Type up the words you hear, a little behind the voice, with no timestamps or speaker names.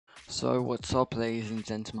So what's up, ladies and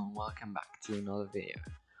gentlemen, welcome back to another video.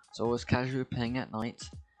 So I was casually playing at night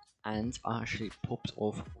and I actually popped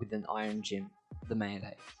off with an iron gym, the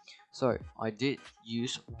melee. So I did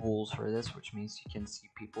use walls for this, which means you can see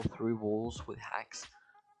people through walls with hacks,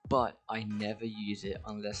 but I never use it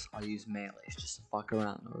unless I use melees just to fuck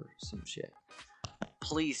around or some shit.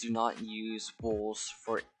 Please do not use walls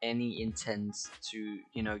for any intent to,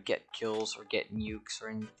 get kills or get nukes or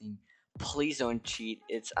anything. Please don't cheat.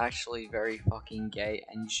 It's actually very fucking gay,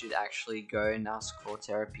 and you should actually go and ask for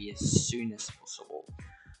therapy as soon as possible.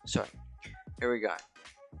 So, here we go.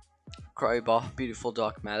 Crowbar, beautiful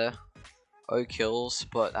dark matter. O kills,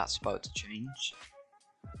 but that's about to change.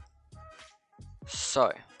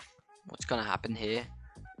 So, what's gonna happen here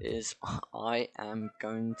is I am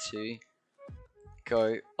going to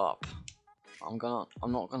go up. I'm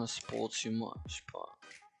not gonna spoil too much, but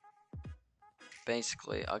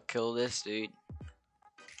basically I kill this dude.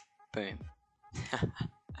 Boom.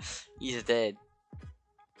 He's dead.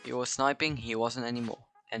 He was sniping, he wasn't anymore.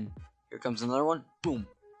 And here comes another one. Boom.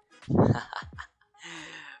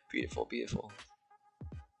 Beautiful, beautiful.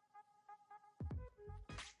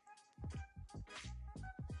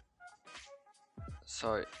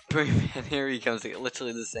 So, boom, and here he comes.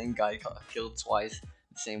 Literally the same guy got killed twice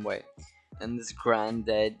the same way. And this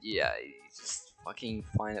granddad, yeah, he just fucking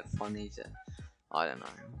find it funny to, I don't know,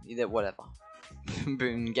 either whatever.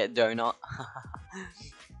 Boom, get donut.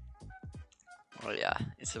 Oh yeah,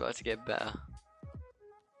 it's about to get better.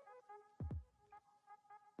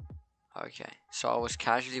 Okay, so I was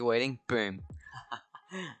casually waiting, boom.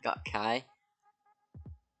 Got Kai.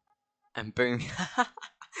 And boom.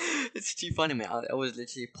 It's too funny, man. I was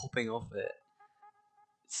literally popping off it.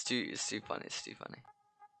 It's too funny, it's too funny.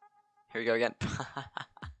 Here we go again.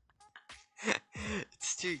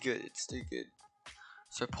 It's too good, it's too good.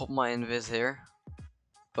 So pop my invis here.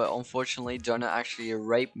 But unfortunately, Donut actually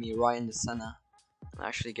raped me right in the center. I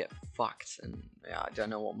actually get fucked, and yeah, I don't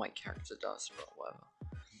know what my character does, but whatever.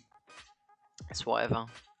 It's whatever.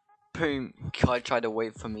 Boom, Kai tried to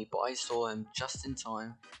wait for me, but I saw him just in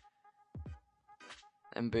time.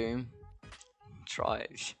 And boom, try.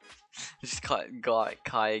 Just got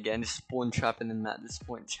Kai again, just spawn trapping him at this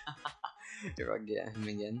point. Here I get him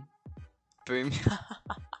again. Boom.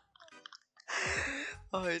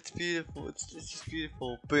 Oh, it's beautiful. It's just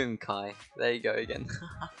beautiful. Boom, Kai. There you go again.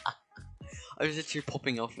 I was literally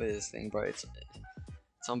popping off with this thing, bro. It's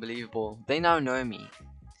unbelievable. They now know me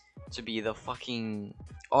to be the fucking.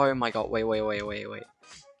 Oh my god! Wait.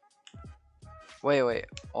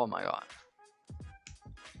 Oh my god.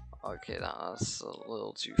 Okay, that's a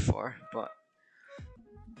little too far, but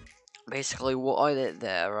basically what I did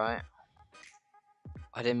there, right?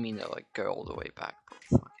 I didn't mean to like go all the way back, but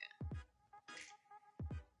fuck it.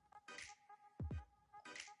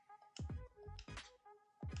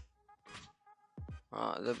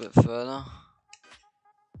 Right, a little bit further.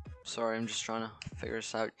 Sorry, I'm just trying to figure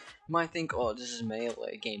this out. You might think, oh, this is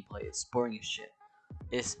melee gameplay, it's boring as shit.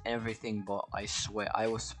 It's everything but, I swear, I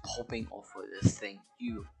was popping off with this thing.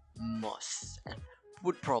 You must and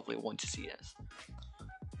would probably want to see this.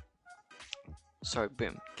 So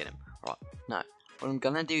boom, get him. Right, now what I'm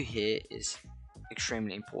gonna do here is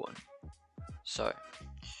extremely important. So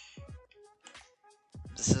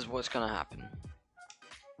this is what's gonna happen.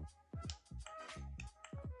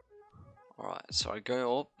 Alright, so I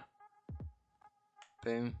go up.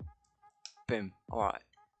 Boom. Boom. Alright.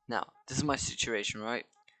 Now, this is my situation, right?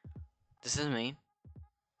 This is me.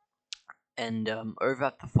 And over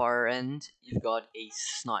at the far end, you've got a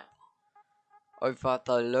sniper. Over at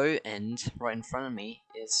the low end, right in front of me,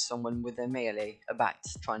 is someone with a melee, a bat,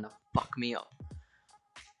 trying to fuck me up.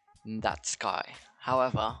 And that's Sky.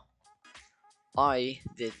 However, I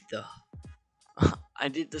did the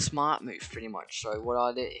smart move pretty much. So what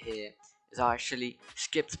I did here is I actually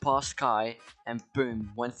skipped past Sky and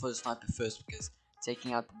boom, went for the sniper first because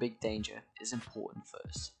taking out the big danger is important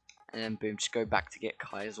first. And then boom, just go back to get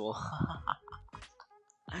Kai as well.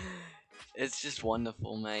 It's just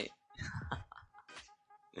wonderful, mate.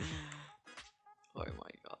 Oh my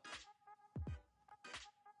god.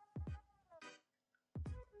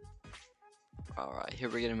 Alright, here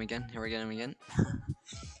we get him again.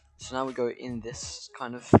 So now we go in this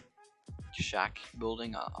kind of shack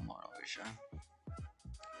building. I'm not really sure.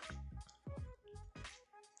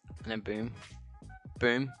 And then boom.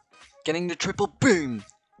 Boom. Getting the triple boom!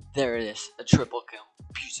 There it is. A triple kill.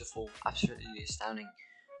 Beautiful. Absolutely astounding.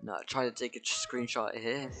 No, I tried to take a screenshot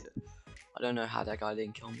here. I don't know how that guy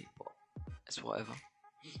didn't kill me, but it's whatever.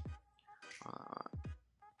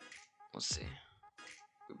 Let's see.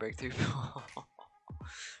 We break through.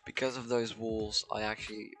 Because of those walls, I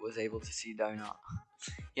actually was able to see Donut.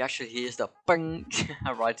 He actually hears the bang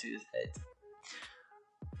right to his head.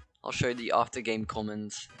 I'll show you the after game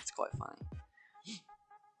comments. It's quite funny.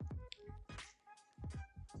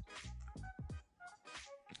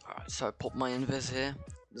 Alright, so I popped my invis here.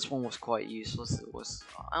 This one was quite useless. It was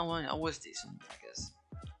I was decent, I guess.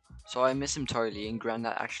 So I miss him totally, and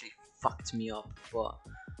Grandad actually fucked me up, but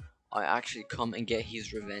I actually come and get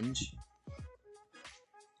his revenge.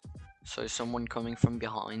 So someone coming from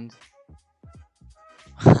behind.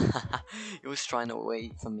 He was trying to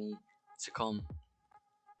wait for me to come.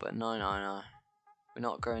 But no. We're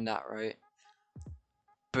not going that route.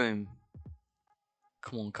 Boom.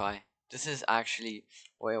 Come on, Kai. This is actually...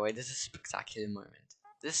 Wait, this is a spectacular moment.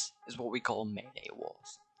 This is what we call melee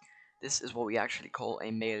wars. This is what we actually call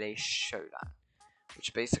a melee showdown.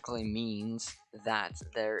 Which basically means that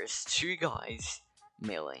there is two guys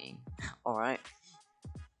meleeing. Alright?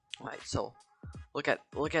 Alright, so look at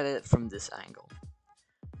it from this angle.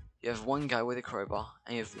 You have one guy with a crowbar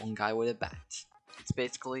and you have one guy with a bat. It's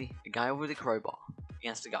basically a guy with a crowbar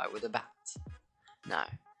against a guy with a bat. Now,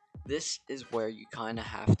 this is where you kind of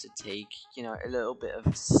have to take, you know, a little bit of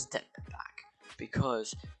a step back,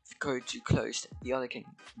 because if you go too close, the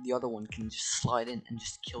other one can just slide in and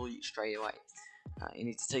just kill you straight away. You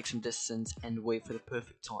need to take some distance and wait for the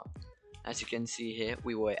perfect time. As you can see here,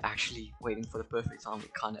 we were actually waiting for the perfect time. We're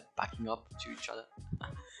kind of backing up to each other.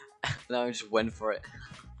 Now I just went for it.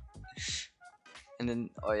 And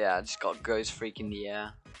then, oh yeah, I just got Ghost Freak in the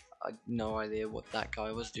air. I had no idea what that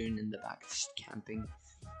guy was doing in the back, just camping.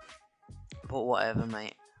 But whatever,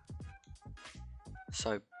 mate.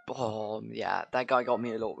 So, oh yeah, that guy got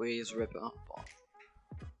me a lot with his Ripper. But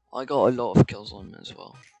I got a lot of kills on him as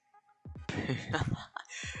well.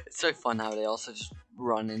 It's so fun how they also just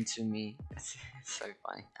run into me. It's so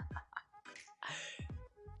funny.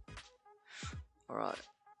 Alright.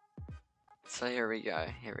 So here we go.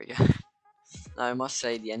 Now I must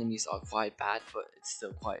say the enemies are quite bad, but it's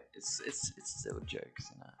still quite it's still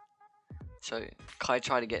jokes, you know. So Kai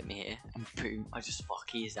tried to get me here, and boom, I just fuck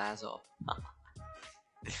his ass up.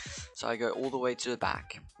 So I go all the way to the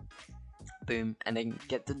back, boom, and then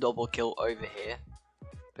get the double kill over here,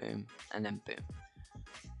 boom, and then boom.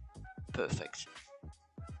 Perfect.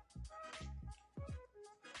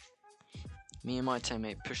 Me and my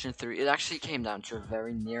teammate pushing through. It actually came down to a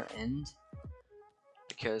very near end,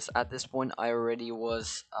 because at this point I already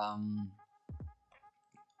was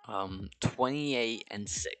 28 and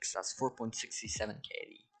 6. That's 4.67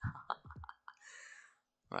 KD.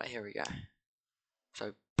 Right, here we go.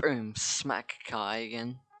 So boom, smack Kai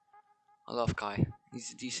again. I love Kai.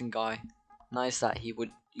 He's a decent guy. Nice that he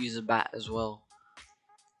would use a bat as well.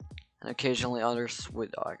 And occasionally others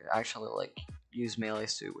would actually like use melee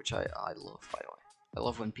too, which I love, by the way. I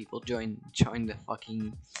love when people join the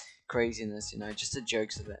fucking craziness, you know, just the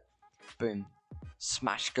jokes of it. Boom.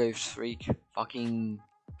 Smash Ghost Freak. Fucking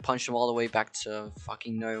punch him all the way back to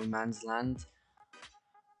fucking no man's land.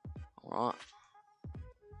 Alright.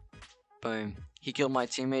 Boom. He killed my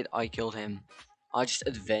teammate, I killed him. I just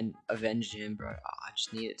avenged him, bro. I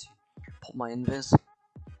just needed to. Pop my invis.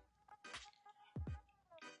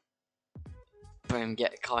 Boom,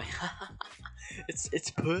 get Kai.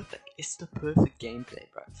 It's perfect. It's the perfect gameplay,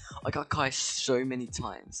 bro. I got Kai so many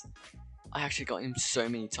times. I actually got him so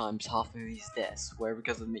many times. Half of his deaths were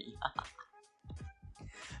because of me.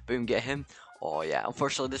 Boom, get him. Oh yeah,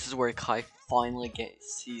 unfortunately this is where Kai finally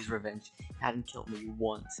gets his revenge. He hadn't killed me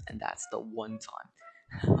once, and that's the one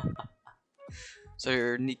time.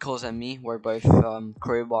 So Nico's and me, we're both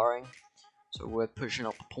crowbarring. So we're pushing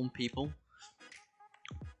up upon people.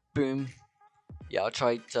 Boom. Yeah, I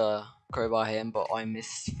tried to crowbar him, but I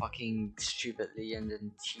missed fucking stupidly, and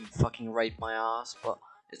then he fucking raped my ass. But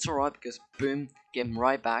it's alright, because boom, get him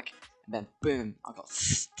right back, and then boom, I got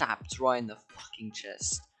stabbed right in the fucking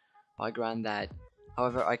chest by Granddad.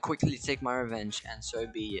 However, I quickly take my revenge, and so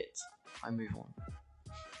be it. I move on.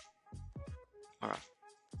 Alright.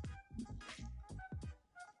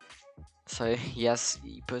 So yes,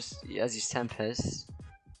 he has his Tempest.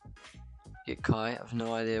 Get Kai. I have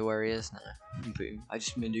no idea where he is now. Boom. I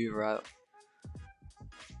just maneuver out.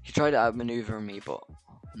 He tried to outmaneuver me, but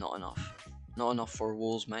not enough. Not enough for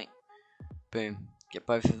walls, mate. Boom. Get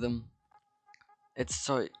both of them. It's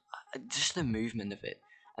so just the movement of it.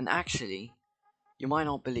 And actually, you might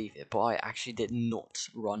not believe it, but I actually did not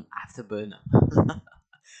run after Burner.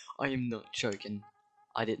 I am not joking.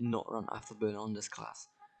 I did not run after Burner on this class.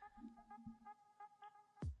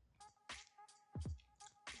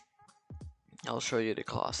 I'll show you the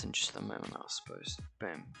class in just a moment, I suppose.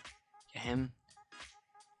 Boom. Get him.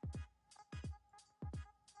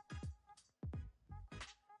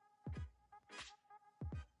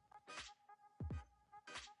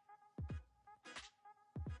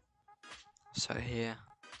 So here,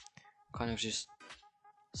 kind of just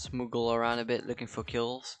smuggle around a bit looking for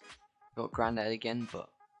kills. Got Granddad again, but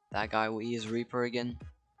that guy he is Reaper again.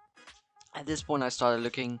 At this point I started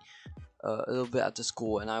looking a little bit at the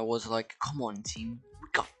score, and I was like, come on team, we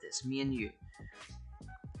got this, me and you.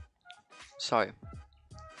 So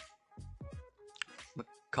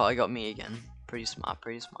Kai got me again. Pretty smart,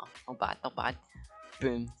 not bad, not bad.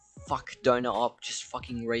 Boom, fuck Donut up, just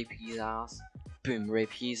fucking rape his ass. Boom,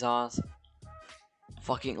 rape his ass.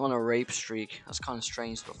 Fucking on a rape streak, that's kinda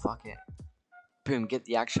strange, but fuck it. Boom, get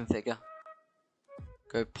the action figure.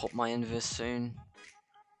 Go pop my invis soon.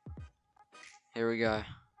 Here we go.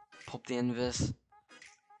 Pop the invis.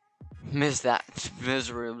 Missed that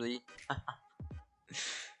miserably.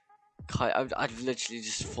 Kai, I've literally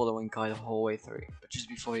just following Kai the whole way through, but just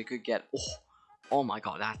before he could get, oh my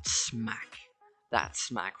god, that smack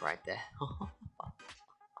right there.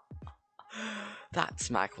 That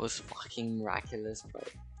smack was fucking miraculous, bro.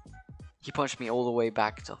 He punched me all the way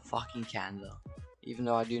back to fucking Canada, even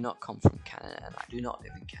though I do not come from Canada and I do not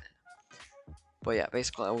live in Canada. But yeah,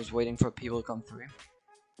 basically I was waiting for people to come through.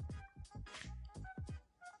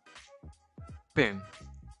 Boom.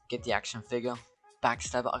 Get the action figure.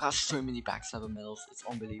 Backstabber. I got so many backstabber medals. It's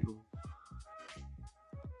unbelievable.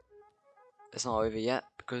 It's not over yet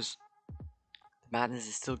because the madness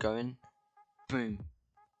is still going. Boom.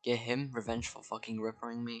 Get him. Revenge for fucking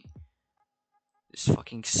rippering me. Just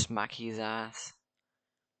fucking smack his ass.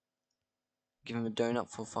 Give him a donut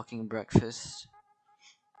for fucking breakfast.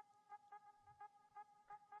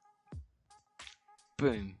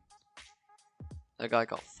 Boom. That guy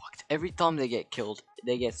got fucked. Every time they get killed,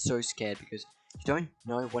 they get so scared because you don't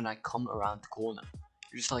know when I come around the corner.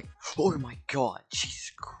 You're just like, oh my god,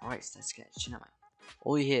 Jesus Christ, that scared shit out of me.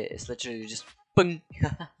 All you hear is literally just boom.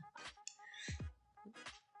 Yeah,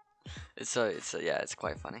 it's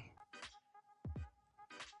quite funny.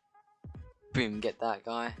 Boom, get that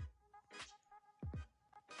guy.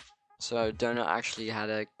 So Donut actually had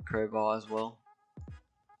a crowbar as well.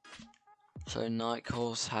 So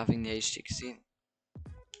Nightcall's having the H60.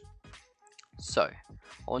 So I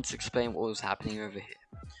want to explain what was happening over here.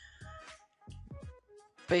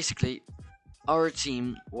 Basically, our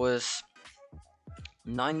team was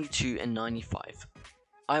 92 and 95.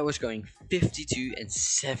 I was going 52 and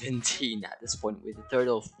 17 at this point with a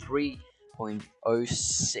total of 3.06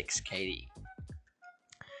 KD.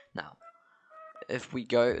 Now, if we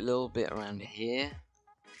go a little bit around here,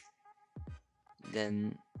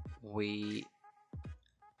 then we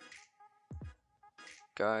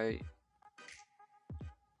go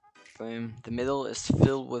boom. The middle is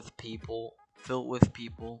filled with people.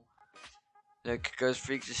 Like Ghost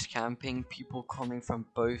Freaks is camping, people coming from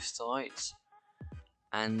both sides.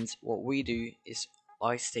 And what we do is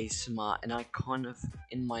I stay smart and I kind of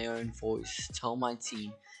in my own voice tell my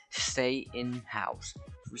team, stay in house.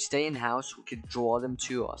 If we stay in house, we could draw them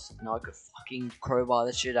to us and I could fucking crowbar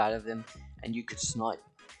the shit out of them and you could snipe.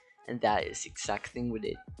 And that is the exact thing we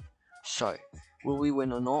did. So, will we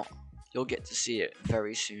win or not? You'll get to see it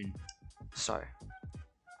very soon. So,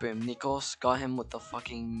 boom, Nikos got him with the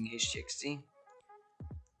fucking HGXD.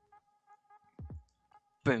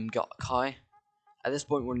 Boom, got Kai. At this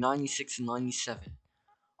point, we're 96 and 97.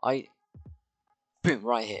 Boom,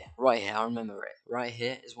 right here, I remember it. Right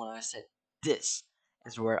here is when I said, this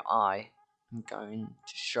is where I am going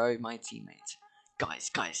to show my teammates.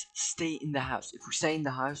 Guys, stay in the house. If we stay in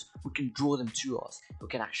the house, we can draw them to us. We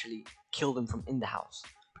can actually kill them from in the house.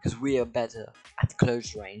 Because we are better at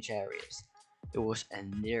close range areas. It was a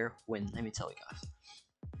near win, let me tell you guys.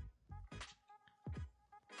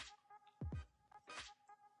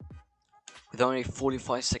 With only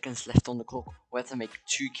 45 seconds left on the clock, we had to make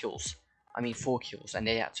 4 kills, and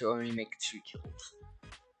they had to only make 2 kills.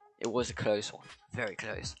 It was a close one, very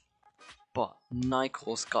close. But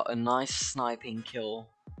Nightcall's got a nice sniping kill.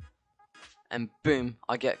 And boom,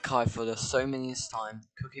 I get Kai for the so manyest time,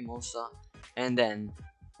 Cookie Monster. And then,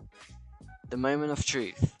 the moment of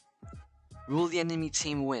truth. Will the enemy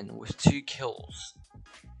team win with 2 kills?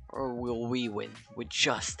 Or will we win with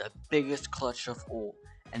just the biggest clutch of all?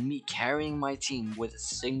 And me carrying my team with a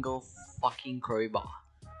single fucking crowbar.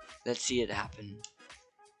 Let's see it happen.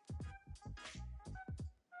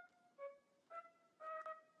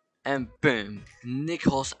 And boom,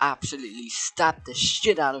 Nikos absolutely stabbed the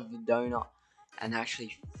shit out of the donut and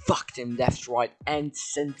actually fucked him left, right, and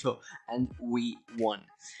center, and we won.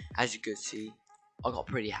 As you could see, I got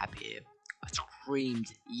pretty happy here. I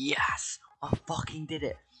screamed, yes, I fucking did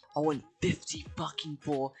it. I went 50 fucking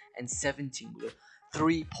 4 and 17 with a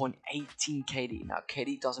 3.18 KD. Now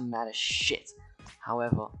KD doesn't matter shit.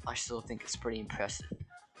 However, I still think it's pretty impressive.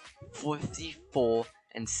 54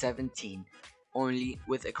 and 17 only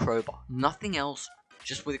with a crowbar. Nothing else,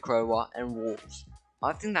 just with a crowbar and walls.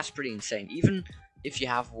 I think that's pretty insane. Even if you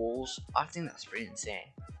have walls, I think that's pretty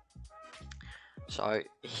insane. So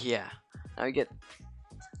yeah,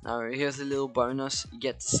 now here's a little bonus. You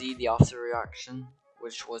get to see the after reaction,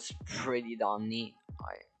 which was pretty damn neat.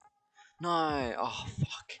 No, oh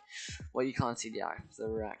fuck. Well, you can't see the after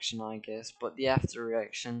reaction, I guess, but the after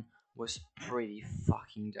reaction was pretty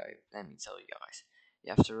fucking dope. Let me tell you guys,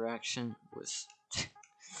 the after reaction was.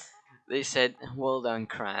 They said, "Well done,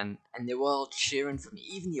 Cran," and they were all cheering for me.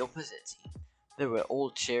 Even the opposite team, they were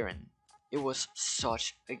all cheering. It was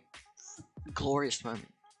such a glorious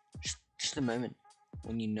moment. Just a moment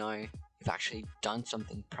when you know you've actually done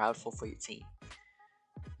something proudful for your team.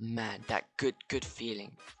 Man, that good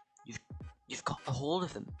feeling. You've got a hold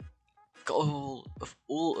of them. You've got a hold of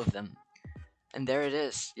all of them. And there it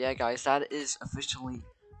is. Yeah, guys, that is officially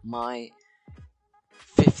my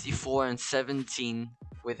 54 and 17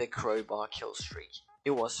 with a crowbar kill streak.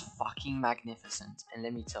 It was fucking magnificent, and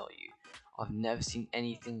let me tell you, I've never seen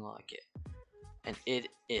anything like it. And it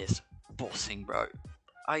is bossing, bro.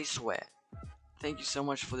 I swear. Thank you so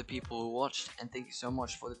much for the people who watched, and thank you so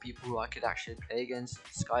much for the people who I could actually play against.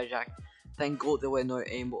 Skyjack. Thank God there were no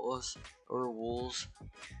aimboters or walls.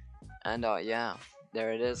 And yeah,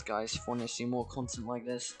 there it is, guys. If you want to see more content like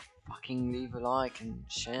this, fucking leave a like and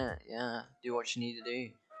share. Yeah, do what you need to do.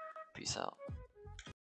 Peace out.